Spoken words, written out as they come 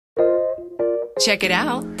Check it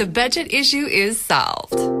out. The budget issue is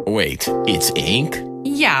solved. Wait, it's ink?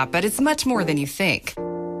 Yeah, but it's much more than you think.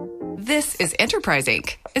 This is Enterprise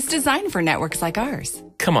Ink. It's designed for networks like ours.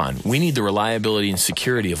 Come on, we need the reliability and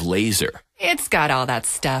security of laser. It's got all that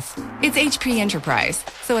stuff. It's HP Enterprise,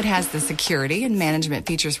 so it has the security and management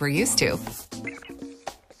features we're used to.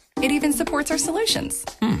 It even supports our solutions.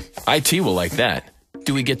 IT will like that.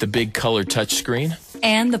 Do we get the big color touchscreen?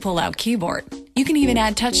 And the pull-out keyboard. You can even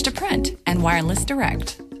add touch to print and wireless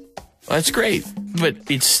direct. That's great, but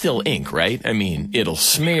it's still ink, right? I mean, it'll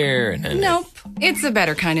smear and... Nope. It's a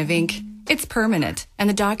better kind of ink. It's permanent, and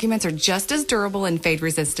the documents are just as durable and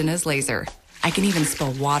fade-resistant as laser. I can even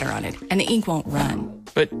spill water on it, and the ink won't run.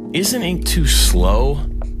 But isn't ink too slow?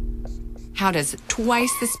 How does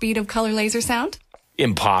twice the speed of color laser sound?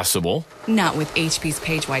 Impossible. Not with HP's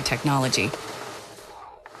page-wide technology.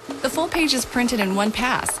 The full page is printed in one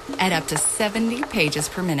pass at up to 70 pages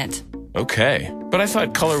per minute. Okay, but I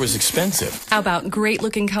thought color was expensive. How about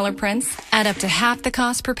great-looking color prints at up to half the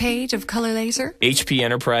cost per page of color laser? HP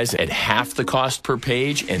Enterprise at half the cost per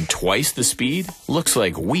page and twice the speed? Looks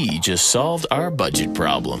like we just solved our budget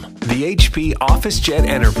problem. The HP Officejet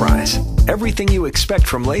Enterprise. Everything you expect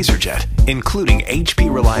from LaserJet, including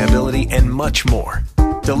HP reliability and much more.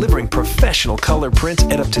 Delivering professional color prints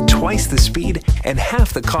at up to twice the speed and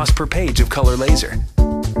half the cost per page of color laser.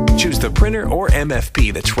 Choose the printer or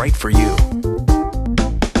MFP that's right for you.